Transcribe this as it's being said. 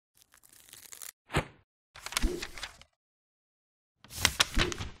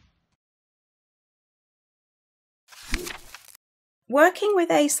working with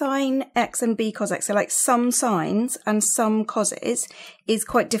a sine x and b cos x, so like some sines and some coses, is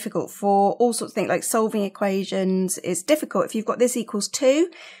quite difficult for all sorts of things, like solving equations is difficult. If you've got this equals 2,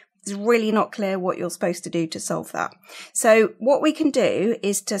 it's really not clear what you're supposed to do to solve that. So what we can do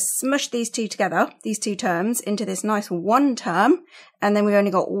is to smush these two together, these two terms, into this nice one term, and then we've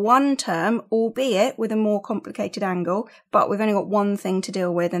only got one term, albeit with a more complicated angle, but we've only got one thing to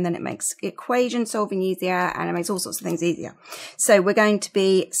deal with, and then it makes equation solving easier, and it makes all sorts of things easier. So we're going to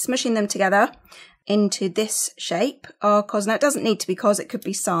be smushing them together into this shape, r cos. Now it doesn't need to be cos, it could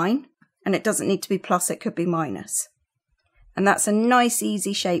be sine, and it doesn't need to be plus, it could be minus. And that's a nice,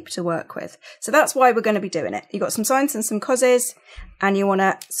 easy shape to work with. So that's why we're going to be doing it. You've got some sines and some coses, and you want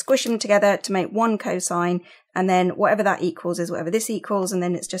to squish them together to make one cosine, and then whatever that equals is whatever this equals, and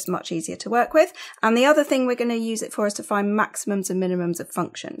then it's just much easier to work with. And the other thing we're going to use it for is to find maximums and minimums of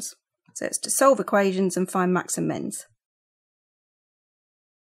functions. So it's to solve equations and find max and mins.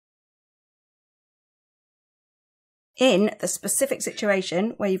 In the specific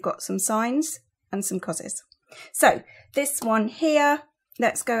situation where you've got some sines and some coses. So this one here,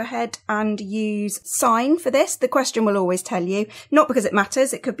 let's go ahead and use sine for this. The question will always tell you, not because it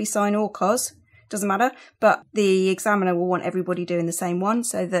matters, it could be sine or cos, doesn't matter, but the examiner will want everybody doing the same one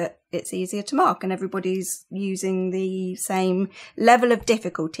so that it's easier to mark and everybody's using the same level of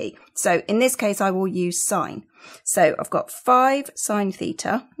difficulty. So in this case, I will use sine. So I've got 5 sine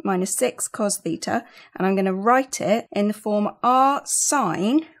theta minus 6 cos theta, and I'm going to write it in the form r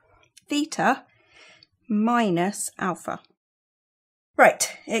sine theta minus alpha.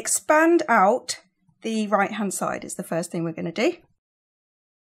 Right, expand out the right hand side is the first thing we're going to do.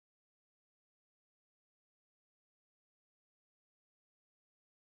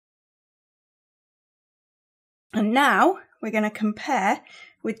 And now we're going to compare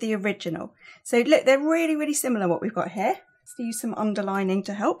with the original. So look, they're really, really similar what we've got here. Let's use some underlining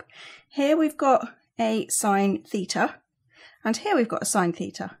to help. Here we've got a sine theta, and here we've got a sine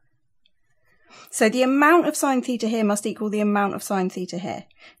theta. So the amount of sine theta here must equal the amount of sine theta here,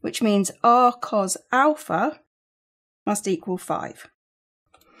 which means r cos alpha must equal 5.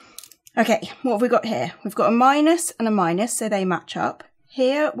 Okay, what have we got here? We've got a minus and a minus, so they match up.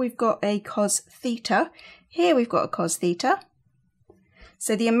 Here we've got a cos theta. Here we've got a cos theta.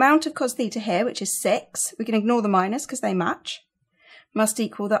 So the amount of cos theta here, which is 6, we can ignore the minus because they match, must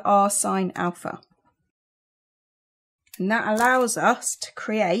equal the r sine alpha. And that allows us to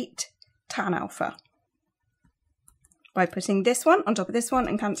create tan alpha by putting this one on top of this one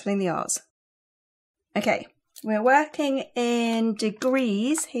and cancelling the r's. Okay, we're working in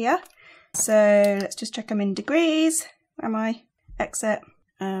degrees here, so let's just check I'm in degrees. Where am I? Exit.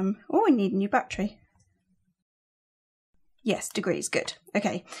 Oh, I need a new battery. Yes, degrees, good.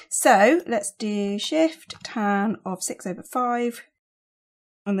 Okay, so let's do shift tan of 6 over 5,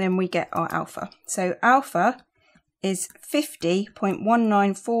 and then we get our alpha. So alpha is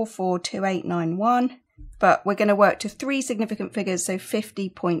 50.19442891, but we're going to work to 3 significant figures, so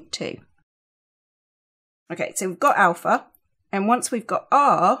 50.2. Okay, so we've got alpha, and once we've got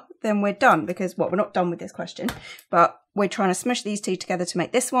r, then we're done, because, well, we're not done with this question, but we're trying to smush these two together to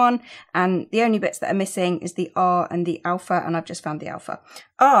make this one, and the only bits that are missing is the r and the alpha, and I've just found the alpha.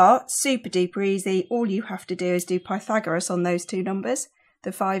 R, super duper easy. All you have to do is do Pythagoras on those two numbers,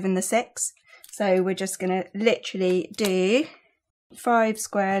 the 5 and the 6. So we're just going to literally do 5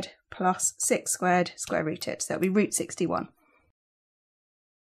 squared plus 6 squared square rooted. So it'll be root 61.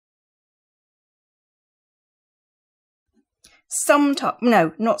 Sometimes,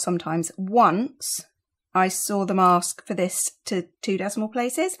 no, not sometimes, once I saw them ask for this to 2 decimal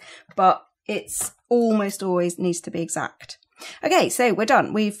places, but it's almost always needs to be exact. Okay, so we're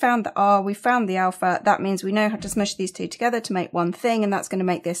done. We've found the r, we've found the alpha. That means we know how to smush these two together to make one thing, and that's going to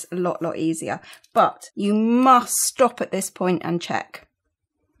make this a lot easier. But you must stop at this point and check.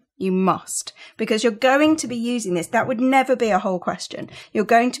 You must, because you're going to be using this. That would never be a whole question. You're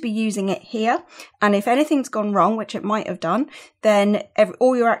going to be using it here, and if anything's gone wrong, which it might have done, then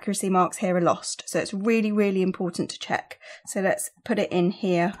all your accuracy marks here are lost. So it's really, really important to check. So let's put it in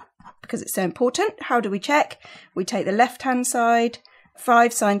here because it's so important. How do we check? We take the left-hand side,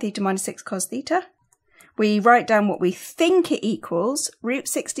 5 sine theta minus 6 cos theta. We write down what we think it equals, root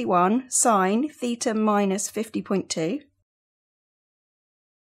 61 sine theta minus 50.2.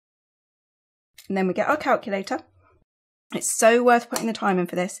 And then we get our calculator. It's so worth putting the time in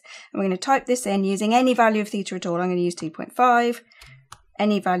for this. And we're going to type this in using any value of theta at all. I'm going to use 2.5,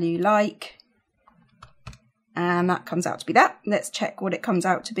 any value you like. And that comes out to be that. Let's check what it comes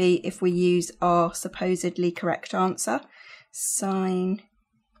out to be if we use our supposedly correct answer. Sine,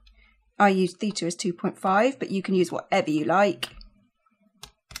 I use theta as 2.5, but you can use whatever you like.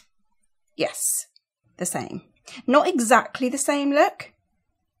 Yes, the same. Not exactly the same, look.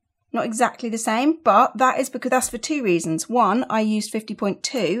 Not exactly the same, but that is because that's for two reasons. One, I used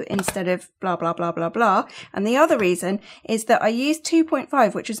 50.2 instead of blah, blah, blah, blah, blah. And the other reason is that I used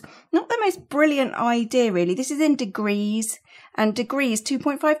 2.5, which is not the most brilliant idea, really. This is in degrees, and degrees,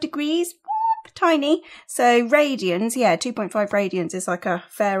 2.5 degrees, whoop, tiny. So radians, yeah, 2.5 radians is like a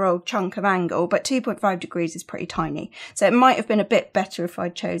fair old chunk of angle, but 2.5 degrees is pretty tiny. So it might have been a bit better if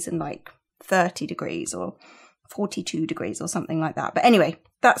I'd chosen like 30 degrees or 42 degrees or something like that. But anyway,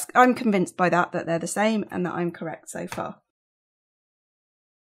 I'm convinced by that they're the same and that I'm correct so far.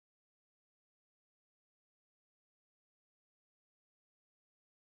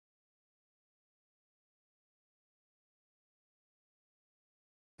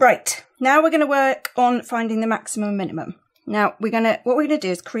 Right, now we're going to work on finding the maximum and minimum. Now what we're gonna do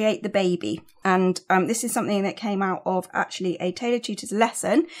is create the baby, and this is something that came out of actually a Tailored Tutors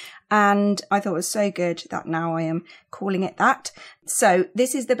lesson, and I thought it was so good that now I am calling it that. So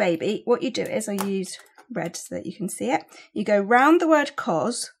this is the baby. What you do is, I use red so that you can see it. You go round the word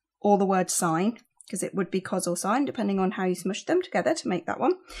cos or the word sign, because it would be cos or sign depending on how you smush them together to make that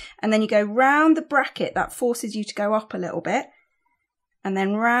one. And then you go round the bracket that forces you to go up a little bit, and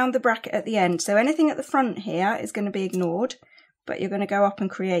then round the bracket at the end. So anything at the front here is going to be ignored, but you're going to go up and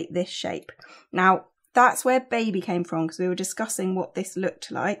create this shape. Now, that's where baby came from, because we were discussing what this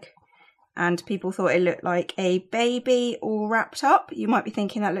looked like, and people thought it looked like a baby all wrapped up. You might be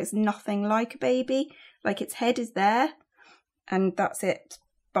thinking that looks nothing like a baby, like its head is there, and that's it.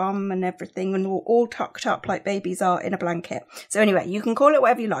 Bum and everything, and all tucked up like babies are in a blanket. So anyway, you can call it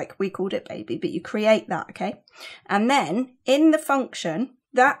whatever you like. We called it baby, but you create that, okay? And then in the function,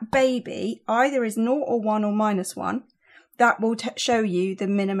 that baby either is 0 or 1 or -1. That will show you the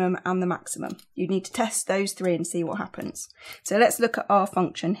minimum and the maximum. You need to test those three and see what happens. So let's look at our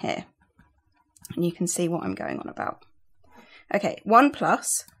function here, and you can see what I'm going on about. Okay, 1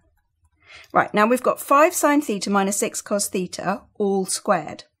 plus. Right, now we've got 5 sine theta minus 6 cos theta all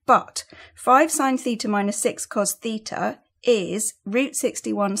squared, but 5 sine theta minus 6 cos theta is root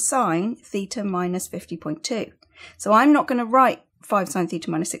 61 sine theta minus 50.2. So I'm not going to write 5 sine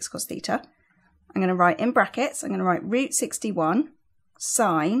theta minus 6 cos theta. I'm going to write in brackets, I'm going to write root 61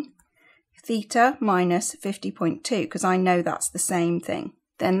 sine theta minus 50.2, because I know that's the same thing.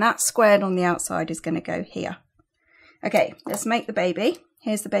 Then that squared on the outside is going to go here. Okay, let's make the baby.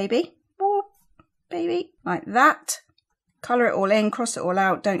 Here's the baby. Baby, like that. Colour it all in, cross it all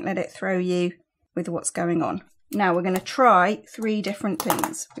out, don't let it throw you with what's going on. Now we're going to try 3 different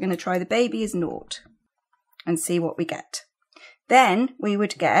things. We're going to try the baby is 0 and see what we get. Then we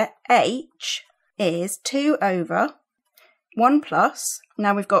would get h is 2 over 1 plus,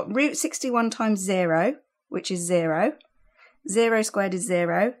 now we've got root 61 times 0, which is 0. 0 squared is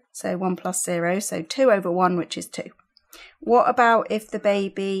 0, so 1 plus 0, so 2 over 1, which is 2. What about if the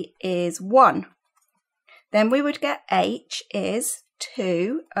baby is 1? Then we would get h is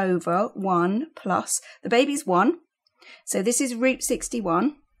 2 over 1 plus, the baby's 1, so this is root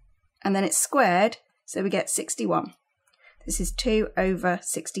 61, and then it's squared, so we get 61. This is 2 over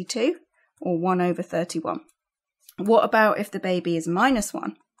 62, or 1 over 31. What about if the baby is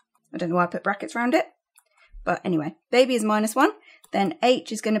 -1? I don't know why I put brackets around it, but anyway, baby is -1, then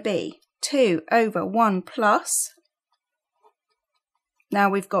h is going to be 2 over 1 plus. Now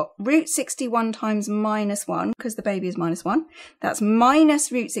we've got root 61 times -1, because the baby is -1. That's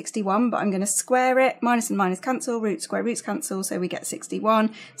minus root 61, but I'm going to square it. Minus and minus cancel, root square roots cancel, so we get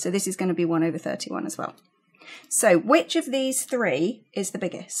 61. So this is going to be 1 over 31 as well. So which of these 3 is the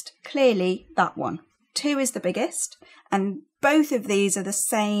biggest? Clearly that one. 2 is the biggest, and both of these are the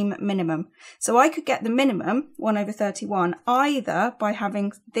same minimum. So I could get the minimum, 1 over 31, either by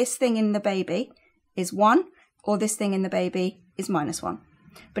having this thing in the baby is 1, or this thing in the baby is -1.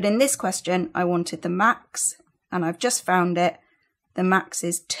 But in this question, I wanted the max, and I've just found it. The max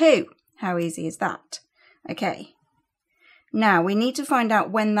is 2. How easy is that? Okay. Now we need to find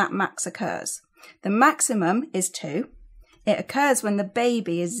out when that max occurs. The maximum is 2. It occurs when the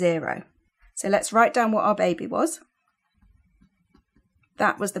baby is 0. So let's write down what our baby was.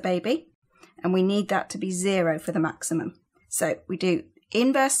 That was the baby, and we need that to be 0 for the maximum. So we do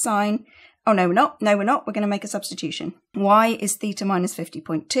inverse sine. Oh, no, we're not. No, we're not. We're going to make a substitution. Y is theta minus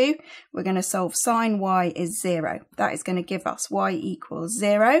 50.2. We're going to solve sine y is 0. That is going to give us y equals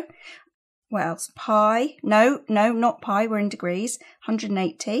 0. What else? Pi. No, not pi. We're in degrees.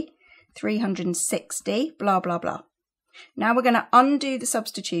 180, 360, blah, blah, blah. Now we're going to undo the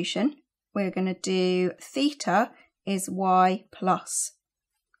substitution. We're going to do theta is y plus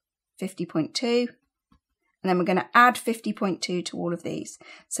 50.2. And then we're going to add 50.2 to all of these.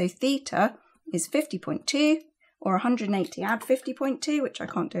 So theta is 50.2 or 180 add 50.2, which I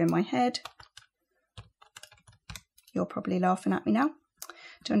can't do in my head. You're probably laughing at me now.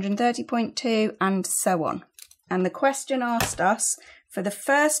 230.2 and so on. And the question asked us for the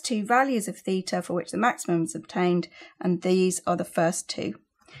first two values of theta for which the maximum is obtained, and these are the first two.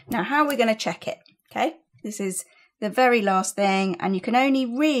 Now, how are we going to check it? Okay, this is the very last thing, and you can only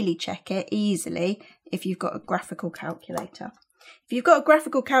really check it easily if you've got a graphical calculator. If you've got a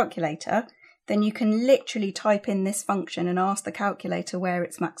graphical calculator, then you can literally type in this function and ask the calculator where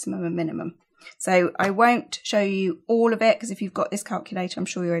it's maximum and minimum. So I won't show you all of it, because if you've got this calculator, I'm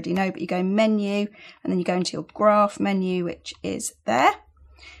sure you already know, but you go menu and then you go into your graph menu, which is there.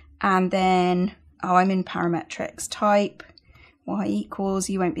 And then, oh, I'm in parametrics, type y equals,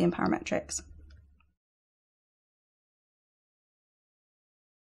 you won't be in parametrics.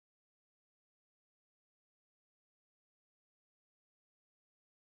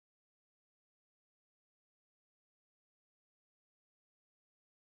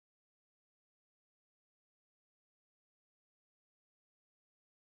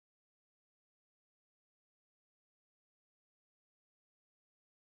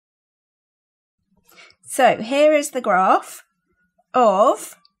 So here is the graph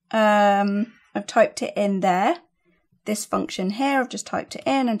of, I've typed it in there, this function here, I've just typed it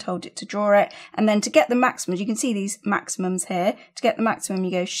in and told it to draw it. And then to get the maximums, you can see these maximums here. To get the maximum,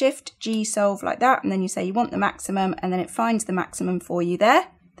 you go Shift G solve like that, and then you say you want the maximum, and then it finds the maximum for you there.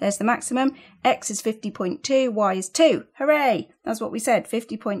 There's the maximum. X is 50.2, Y is 2. Hooray! That's what we said,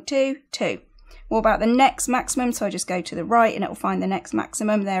 50.2, 2. What about the next maximum? So I just go to the right and it will find the next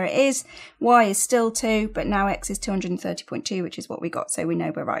maximum. There it is. Y is still 2, but now X is 230.2, which is what we got. So we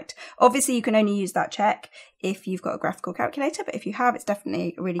know we're right. Obviously, you can only use that check if you've got a graphical calculator, but if you have, it's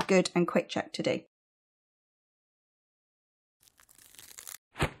definitely a really good and quick check to do.